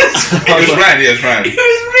that? It was Ryan. Yeah, it was Ryan. It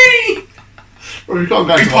was me! Bro, you can't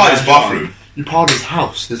go We to my parted his man's bathroom. yard. You parted his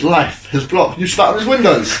house, his life, his block. You spat on his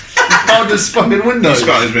windows. You parted his fucking He windows. spat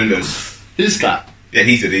on his windows. His spat. Yeah,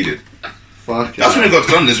 he did. Fuck. That's when we got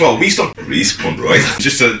to London as well. We stopped Reese Conroy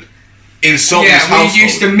just to insult his Yeah, household. we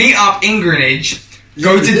used to meet up in Greenwich,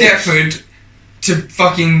 go to Deptford to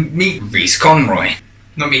fucking meet Reese Conroy.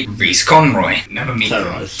 Not meet Reese Conroy. Never meet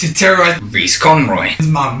Terrorise. To terrorise Reese Conroy. His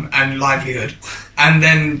mum and livelihood. And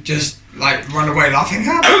then just like run away laughing.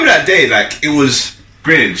 I remember that day, like, it was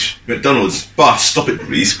Greenwich, McDonald's, bus, stop at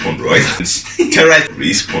Reese Conroy. Terrorise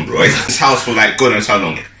Reese Conroy. His house for like, God knows how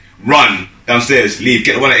long. Run downstairs, leave,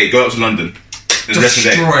 get the 188, go up to London. And the rest of the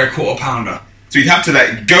day. Destroy a quarter pounder. So you'd have to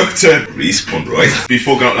like go to Reese Conroy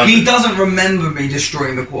before going up London. He doesn't remember me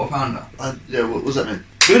destroying the quarter pounder. Yeah, what does that mean?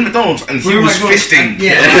 We were in McDonald's and he We were was at McDonald's, fisting.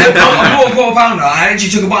 Yeah, I bought a quarter pounder. I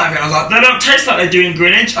actually took a bite of it. And I was like, they don't taste like they do in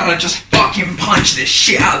Greenwich. And I just fucking punched this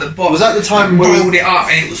shit out of the box. Was that the time when rolled it up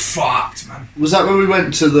and it was fucked, man. Was that when we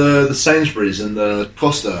went to the Sainsbury's and the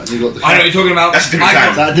Costa and you got the... I know what you're talking about. That's a different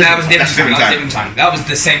time. That was a different time. That was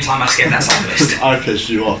the same time I scared that cyclist. I pissed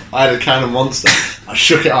you off. I had a can of Monster. I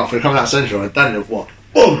shook it up. We were coming out Central and Daniel, what?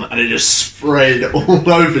 Boom! And it just sprayed all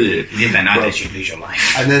over you. You did that nowadays, you'd lose your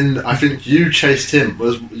life. And then I think you chased him.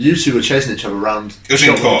 You two were chasing each other around. It was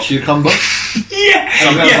in court. Cucumber. Yeah.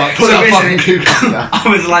 And I was like, put a fucking cucumber.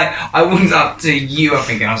 I went up to you, I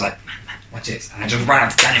think, and I was like, watch this. And I just ran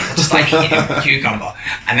up to Daniel, just like hitting him with a cucumber.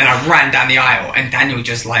 And then I ran down the aisle, and Daniel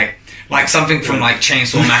just like something from like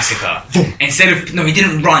Chainsaw Massacre. Instead of, no, he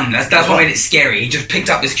didn't run. That's what made it scary. He just picked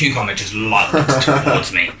up this cucumber, just lunged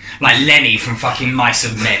towards me, like Lenny from fucking Mice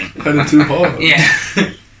of Men. Kind of too hard. Yeah.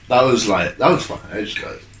 That was fucking ages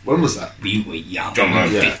ago. When was that? We were young. Yeah.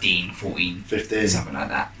 15, 14. 15. Something like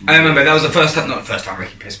that. I remember that was the first time, not the first time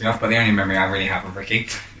Ricky pissed me off, but the only memory I really have of Ricky.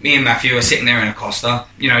 Me and Matthew were sitting there in a Costa.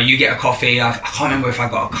 You know, you get a coffee. I can't remember if I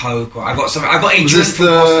got a Coke or I got something. I got a drink from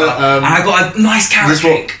Costa, and I got a nice carrot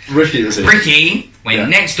cake. Ricky was it? Ricky went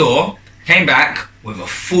next door, came back with a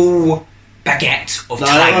full baguette of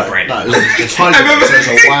tiger bread. No, it was a tiger bread. So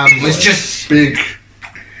it was a wham. It was just big.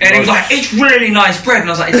 And it was like, it's really nice bread. And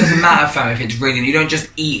I was like, it doesn't matter, fam, if it's really... You don't just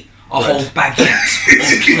eat a whole baguette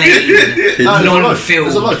of plain, non-filled...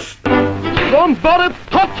 There's a loaf. Somebody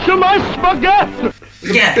touch my spaghetti!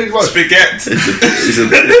 Yeah. Big loaf. Spaghetti.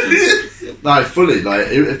 No, fully. Like,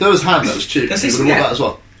 if there was ham that was cheap, you would have bought that as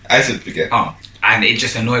well. I said spaghetti. Oh, and it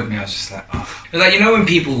just annoyed me. I was just like, oh. It was like, you know when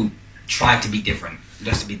people try to be different,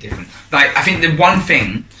 just to be different. Like, I think the one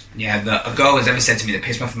thing, that a girl has ever said to me that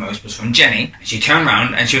pissed me off the most was from Jenny. And she turned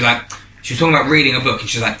around and she was talking about reading a book, and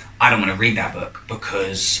she was like, I don't want to read that book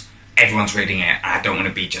because everyone's reading it and I don't want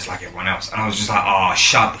to be just like everyone else. And I was just like, oh,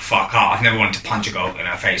 shut the fuck up. I've never wanted to punch a girl in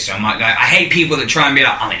her face. So I'm like, I hate people that try and be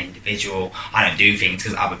like, I'm an individual, I don't do things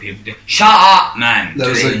because other people do. Shut up, man.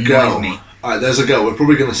 There's a girl. Alright, there's a girl. We're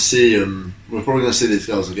probably going to see these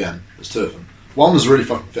girls again. There's two of them. One was really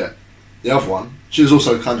fucking fit. The other one, she was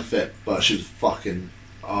also kind of fit, but she was fucking...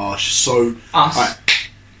 Oh, she's so... Us? Right.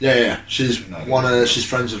 Yeah. She's she's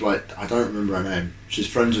friends with, like... I don't remember her name. She's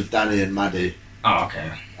friends with Danny and Maddie. Oh,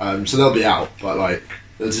 okay. So they'll be out, but, like...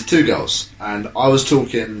 There's two girls, and I was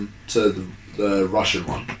talking to the Russian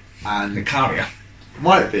one, and... The Claudia.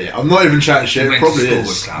 Might be. I'm not even chatting shit. It probably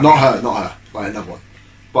is. Not her. Like, another one.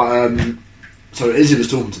 But, so Izzy was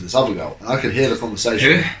talking to this other girl, and I could hear the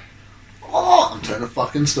conversation. Who? Oh, I'm telling a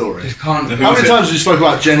fucking story. How many times have you spoke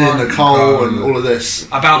about Jenny and Nicole and all of this?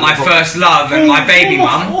 About my first love and my baby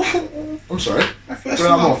mum. I'm sorry. My first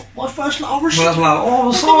love. My first love.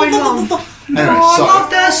 Oh, sorry, love. Anyway, I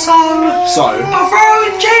loved her so. A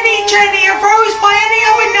rose, Jenny, a rose by any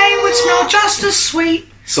other name would smell just as sweet.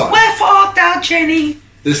 So, Wherefore art thou, Jenny?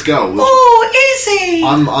 This girl was... Oh, Izzy!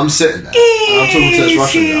 I'm sitting there, and I'm talking to this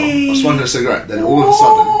Russian girl. I was smoking a cigarette, then all of a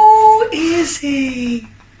sudden... Oh, Izzy!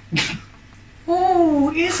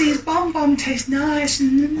 Oh, Izzy's bum tastes nice.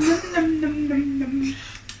 You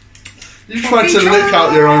tried to lick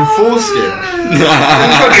out your own foreskin. Don't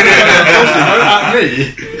at me.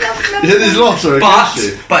 You hit these lots are against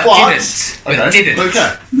you. But didn't.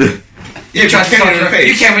 Okay. You tried to in your face.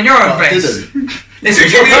 You came in your own face. Didn't.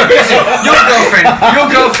 Listen, your girlfriend. I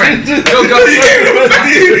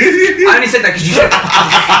only said that because you said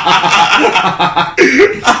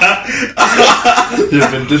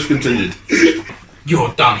You've been discontinued.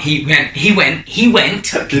 You're dumb. He went.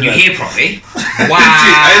 Can you hear properly?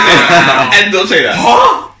 Wow. And don't say that.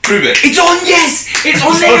 Huh? Prove it. It's on yes. It's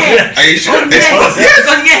on there. Are you sure? It's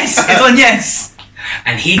on yes. It's on yes.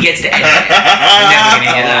 And he gets to edit it.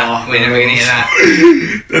 We're never gonna hear that.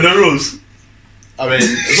 They're the rules. I mean,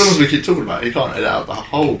 as long as we keep talking about it, he can't edit out the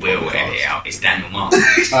whole We'll podcast. edit it out. It's Daniel Mark.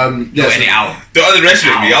 Yes. Edit out. Don't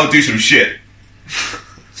underestimate me. I'll do some shit.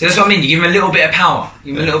 So that's what I mean. You give him a little bit of power.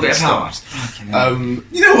 You give him a little bit of power.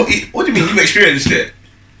 You know what? What do you mean? You've experienced it.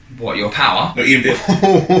 What, your power? No, Ian did. I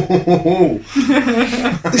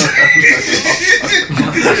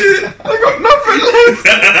got nothing left.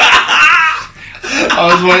 I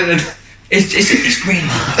was waiting. It's really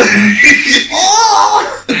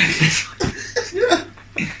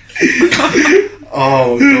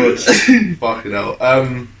Oh god. Fucking hell.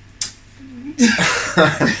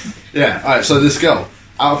 Yeah, alright, so this girl,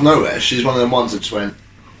 out of nowhere, she's one of them ones that just went,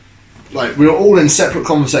 like, we were all in separate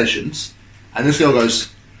conversations, and this girl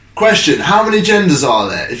goes, question, how many genders are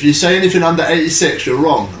there? If you say anything under 86, you're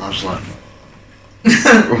wrong. And I was like,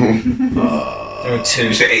 there are two.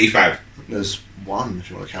 You say 85. There's one, if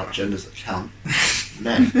you want to count genders that count.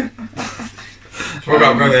 Men. So we've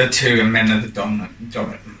got there are two, and men are the dominant.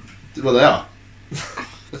 Well, they are.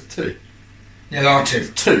 There's two. Yeah, there are two.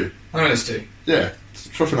 Two. I know there's two. Yeah, it's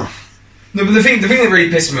dropping off. No, but the thing that really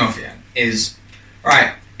pisses me off here is,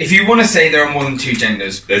 right, if you want to say there are more than 2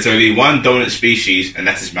 genders, There's only one dominant species, and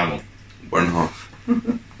that is mammal.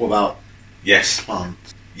 1.5. What about Yes.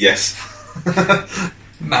 plants? Yes.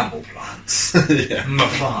 mammal plants, Yeah.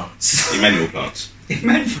 plants, Emmanuel plants. they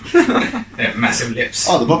have massive lips.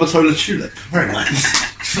 Oh, the Bobatola tulip. Very nice.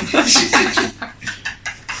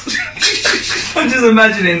 I'm just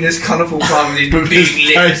imagining this colourful plant with With these his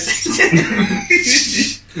big lips.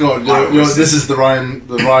 This is the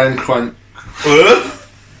Ryan Quant.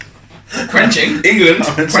 Quenching. England.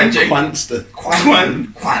 Quenching. Quanster.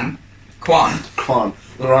 Quan. Quan.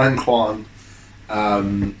 The Ryan Quan.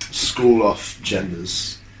 School off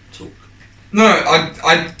genders talk. No,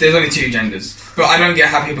 there's only 2 genders. But I don't get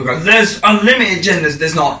how people go, there's unlimited genders.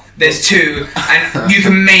 There's not. There's 2. And you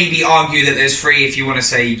can maybe argue that there's 3 if you want to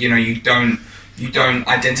say, you know, you don't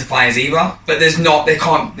identify as either. But there's not. There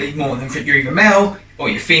can't be more than 3. You're either male, or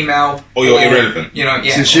you're female. Or you're irrelevant. You know,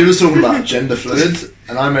 yeah. So she was talking about gender fluid,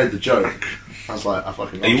 and I made the joke. I was like, I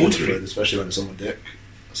fucking love Are you gender watery? fluid, especially when it's on my dick.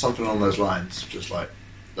 Something along those lines, just like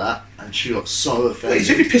that. And she got so offended. Wait,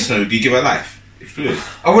 so if you piss on her, do you give her life? It's fluid.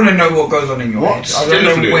 I want to know what goes on in your What? head. I don't Gender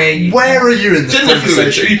know fluid. where you... Where are you in this Gender fluid.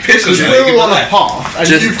 conversation? You piss on Because her, we're you give all her on a life. path, and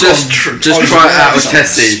Just you've try it out with gone-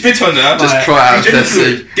 Tessie. Spit on her. Just Like, try it out with gender Tessie.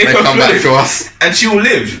 fluid. Give Then her come back fluid. to us. And she will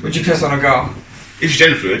live. Would you piss on a girl? If she's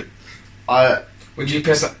gender fluid. Would you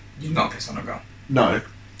piss on... You'd not piss on a girl. No,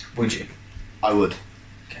 Would you? I would.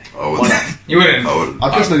 I would. Why not? You wouldn't? I would.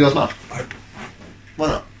 I'd piss in a girl's mouth. I- Why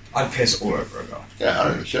not? I'd piss all over a girl. Yeah, I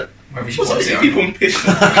don't give a shit. Whether she What's up wants with it or people not. on piss?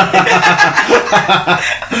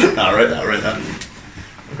 No, I rate that.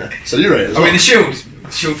 Okay, so you rate it as Oh, well. in the shield.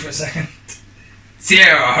 Shield for a second.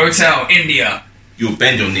 Sierra Hotel, India. You'll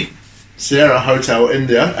bend your knee. Sierra Hotel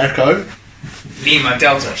India Echo. Lima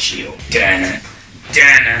Delta Shield. Dana.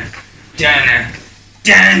 Dana. Dana.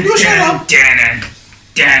 Dan. Dan. Dana.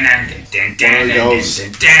 Dana. Dan. Dan.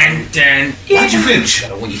 Dan. Dan. Why'd you flinch? I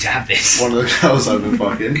don't want you to have this. One of the girls I've been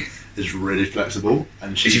fucking is really flexible,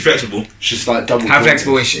 and Is she flexible? she's like double. How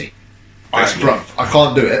flexible is she? Bro, I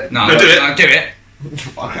can't do it. No, No, do it. No, do it.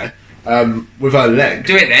 Okay. With her leg,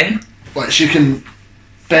 Do it then. like she can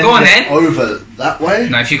bend Go on it then. over that way.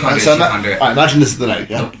 No, if you can't Right, do so it, you can't do it. Alright, imagine this is the leg,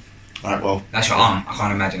 yeah. Nope. Alright, well, That's your arm. I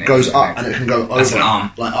can't imagine it. goes up and it can go over. That's an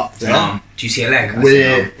arm. Like up It's there. an arm. Do you see a leg? That's an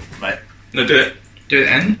We're arm. mate. No, do it. Do it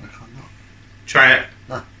then. Try it.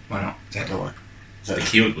 Why not? Zed. Don't worry. The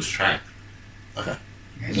keyword was try. Okay.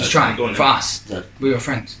 Yeah, just try. Go on For then. us. Zed. We're your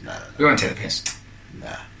friends. No, We won't take the piss.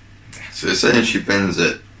 no. So you're saying she bends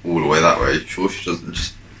it all the way that way? Sure, she doesn't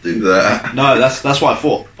just do that. No, that's what I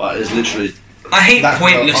thought, but it's literally. I hate That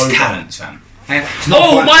pointless go over. talents, fam. not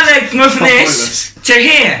Oh, pointless. my leg can go from Not this to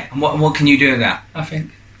here. And what can you do with that? I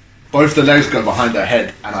think. Both the legs go behind her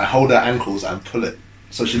head, and I hold her ankles and pull it,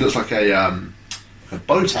 so she looks like a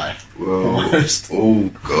bow tie. Whoa. Almost. All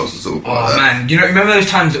girls is all about Oh that. man, you know, remember those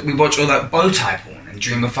times that we watch all that bow tie porn and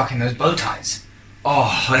dream of fucking those bow ties?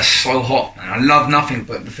 Oh, that's so hot, man. I love nothing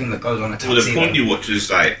but the thing that goes on a Well, the tuxedo. porn you watch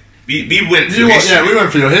is like we went You through watch, history. yeah, we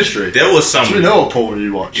went through your history. There was some. So we know what porn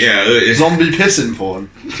you watch. Yeah, it's, Zombie pissing porn.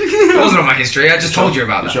 It wasn't on my history. I just told you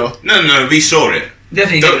about that. Sure. no, we saw it.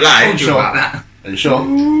 Definitely Don't lie. told you Sure. about that. Are you sure?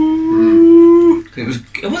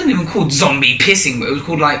 It wasn't even called zombie pissing, but it was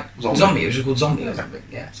called like Zombie. zombie. It was just called zombie or something.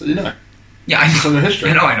 Yeah. So you know. Yeah, I It's on know. your history.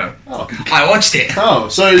 I know. Oh. I watched it. Oh,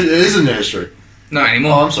 so it is in your history. Not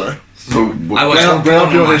anymore. Oh, I'm sorry. So, I Bring watched up, bring porn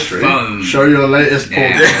up your on my history. phone. Show your latest porn.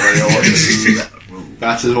 Yeah. that you're watching.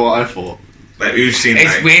 That is what I thought. Like we've seen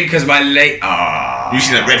It's like weird because my late. you've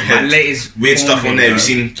seen like my redhead latest weird porn stuff on there. video. We've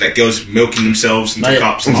seen like girls milking themselves into Mate,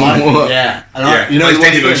 cups and I- stuff. yeah. And Yeah, you know like the one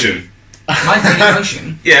Daily thing- Motion. My Daily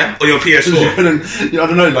Motion. Yeah, on your You PS4. couldn't, I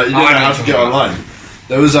don't know, like you didn't Oh, I know know how what to you're get talking about. online.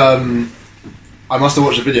 There was I must have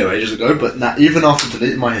watched a video ages ago, but now, even after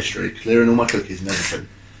deleting my history, clearing all my cookies and everything,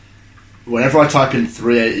 whenever I type in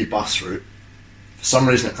 380 bus route, for some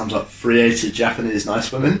reason it comes up 380 Japanese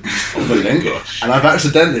nice women on the link, Gosh. and I've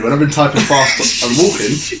accidentally, when I've been typing fast and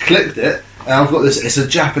walking, clicked it, and I've got this. It's a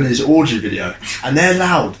Japanese orgy video, and they're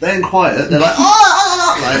loud, they're quiet, they're like,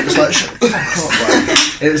 like it's like shut the fuck up,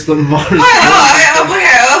 like, it's the most.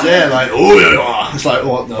 Yeah, like, oh yeah, it's like,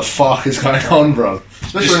 what the fuck is going on, bro?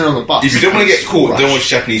 Especially when you're on the bus. If you don't want to get caught, Rush. don't watch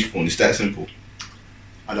Japanese porn. It's that simple.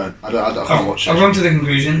 I can't watch I've it. come to the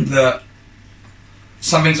conclusion that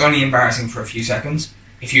something's only embarrassing for a few seconds.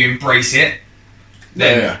 If you embrace it,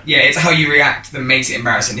 then yeah, it's how you react that makes it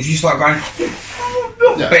embarrassing. If you start going,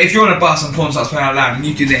 Yeah. but if you're on a bus and porn starts playing out loud and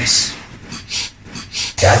you do this,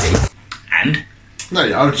 daddy, and No,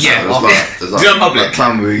 yeah, I would just Yeah, laugh. there's Do that in public. that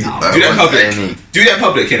clown movie. Do that in public. Do that in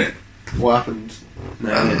public, innit? What happened? And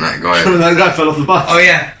that guy. that guy fell off the bus. oh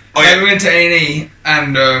yeah, Oh, Yeah, yeah. we went to A&E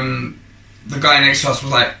and the guy next to us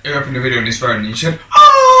was like, he opened the video on his phone and he said,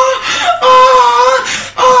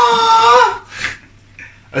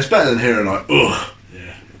 It's better than hearing like, ugh.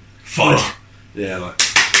 Yeah. FUD. Ugh. Yeah, like,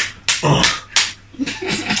 ugh.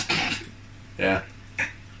 Yeah.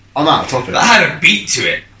 I'm out of topic. That had a beat to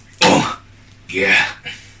it. Oh, yeah.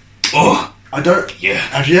 Oh, I don't. yeah.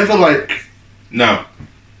 Have you ever like, No.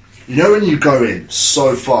 you know when you go in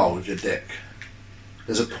so far with your dick,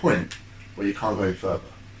 there's a point where you can't go any further,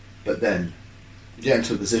 but then you get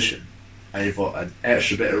into a position and you've got an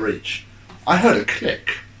extra bit of reach. I heard a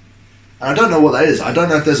click, and I don't know what that is. I don't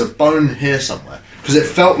know if there's a bone here somewhere because it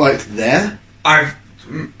felt like there. I've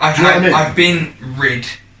Do you know what I mean? I've been rid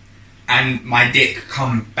and my dick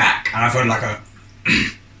come back and I've heard like a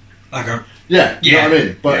like a Yeah, you know what I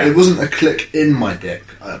mean. But Yeah. it wasn't a click in my dick.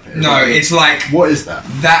 I don't think. no, it's like What is that?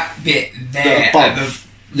 that bit there Above. at the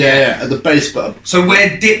Yeah, at the base, but so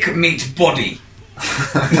where dick meets body.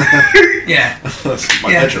 Yeah. that's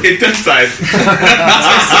my Yeah. bedroom. It does that.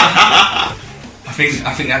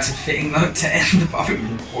 I think that's a fitting note to end. I think we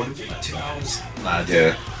recorded for like 2 hours.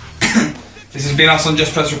 Yeah. This has been us on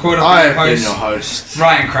Just Press Record. I I've have been been your your host,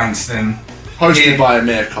 Ryan Cranston. hosted Yeah. by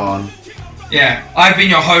Amir Khan. Yeah, I've been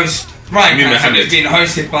your host, Ryan Amir Cranston. Mohammed. It's been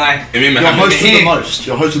hosted by. Amir Your Mohammed. host with the Here. most.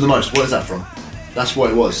 Your host with the most. What is that from? That's what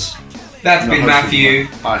it was. That's Your been host Matthew. with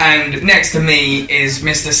the most. Hi. And next to me is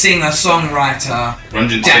Mr. Singer-Songwriter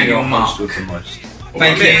Ranjan Daniel Your Mark. host with the most.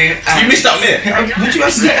 Thank you. You missed out Amir. Would you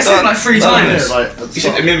actually get it like 3 times? Like, at the You said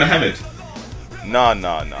start. Amir Mohammed.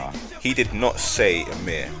 Nah. He did not say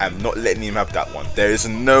Amir. I'm not letting him have that one. There is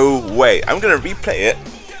no way. I'm gonna replay it,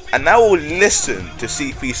 and I will listen to see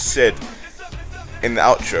if he said in the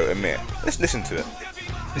outro Amir. Let's listen to it.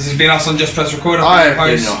 This has been us on Just Press Record. I I've have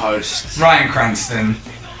been been your your host, host, Ryan Cranston.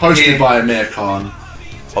 hosted Here. by Amir Khan.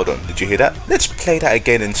 Hold on, did you hear that? Let's play that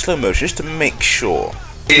again in slow motion just to make sure.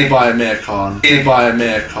 Hosted by Amir Khan. Hosted by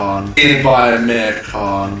Amir Khan. Hosted by Amir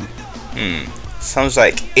Khan. Sounds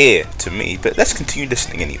like ear to me, but let's continue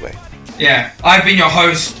listening anyway. Yeah, I've been your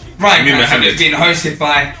host, Ryan Amir Cranston. Mohammed. It's been hosted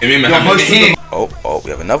by. Amir Your Mohammed. host with the Oh,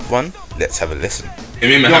 we have another one. Let's have a listen.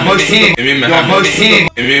 Amir Your Mohammed. host with the Amir Your Mohammed. host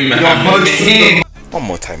with the Amir Your Mohammed. host with the One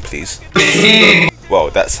more time, please. Well,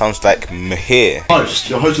 that sounds like Mahir. most.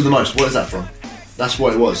 Your host with the most. What is that from? That's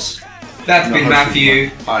what it was. That's Your been host with Matthew.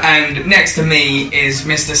 the most. Hi. And next to me is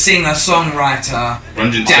Mr. Singer-Songwriter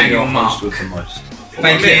Ranjan Daniel Your Mark. host with the most.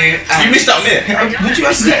 Thank you. You missed out Amir. Would you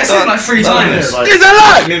actually get it like 3 times? Like,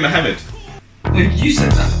 Amir Mohammed. No, you said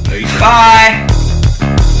that. No, you said Bye.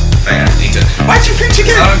 that. Why'd you preach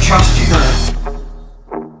again? I don't trust you.